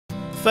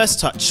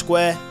First touch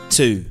square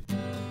 2.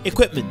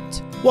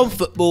 Equipment 1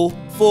 football,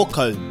 4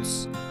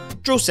 cones.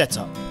 Drill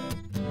setup.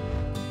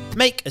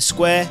 Make a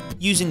square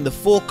using the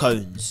 4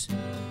 cones.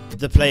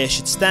 The player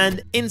should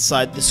stand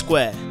inside the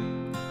square.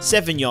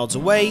 7 yards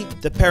away,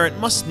 the parent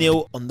must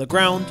kneel on the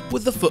ground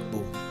with the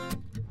football.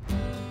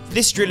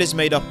 This drill is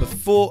made up of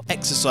 4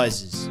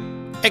 exercises.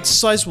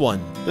 Exercise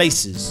 1.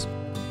 Laces.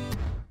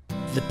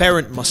 The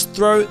parent must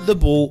throw the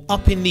ball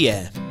up in the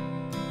air.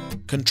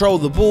 Control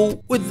the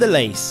ball with the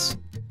lace.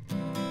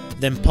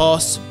 Then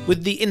pass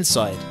with the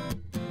inside.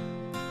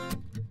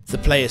 The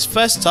player's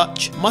first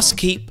touch must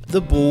keep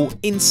the ball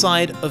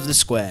inside of the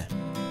square.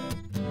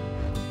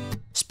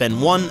 Spend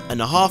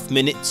 1.5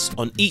 minutes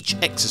on each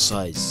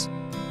exercise.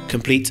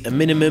 Complete a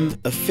minimum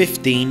of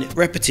 15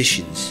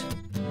 repetitions.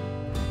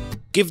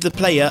 Give the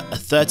player a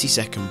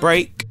 30-second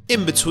break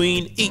in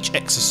between each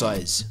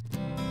exercise.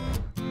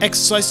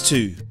 Exercise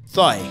 2.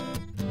 Thigh.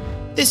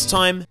 This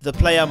time the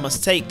player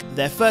must take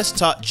their first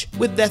touch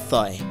with their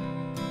thigh.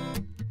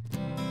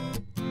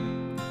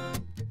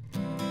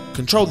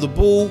 Control the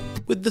ball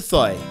with the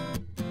thigh,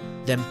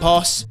 then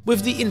pass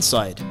with the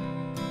inside.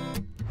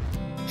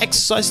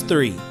 Exercise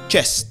 3.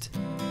 Chest.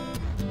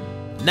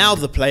 Now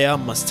the player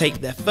must take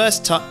their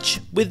first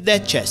touch with their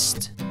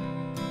chest.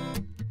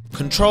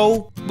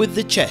 Control with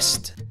the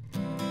chest.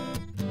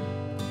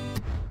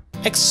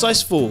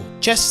 Exercise 4.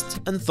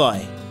 Chest and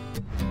thigh.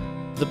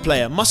 The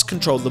player must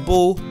control the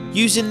ball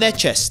using their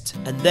chest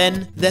and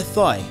then their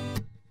thigh.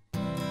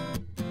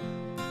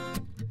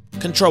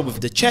 Control with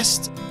the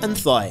chest and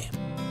thigh.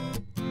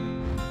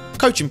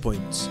 Coaching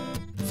points.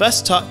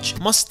 First touch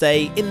must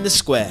stay in the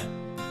square.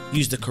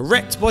 Use the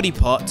correct body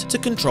part to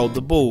control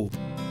the ball.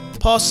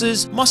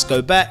 Passes must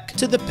go back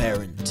to the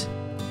parent.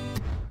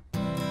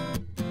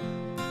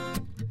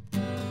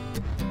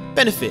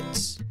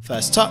 Benefits.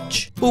 First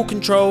touch, ball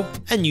control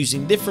and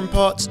using different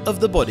parts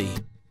of the body.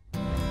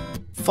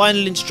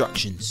 Final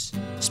instructions.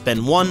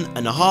 Spend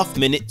 1.5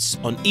 minutes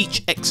on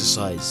each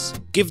exercise.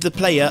 Give the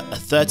player a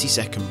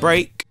 30-second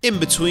break in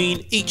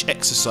between each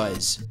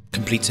exercise.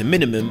 Complete a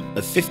minimum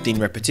of 15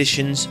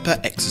 repetitions per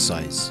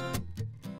exercise.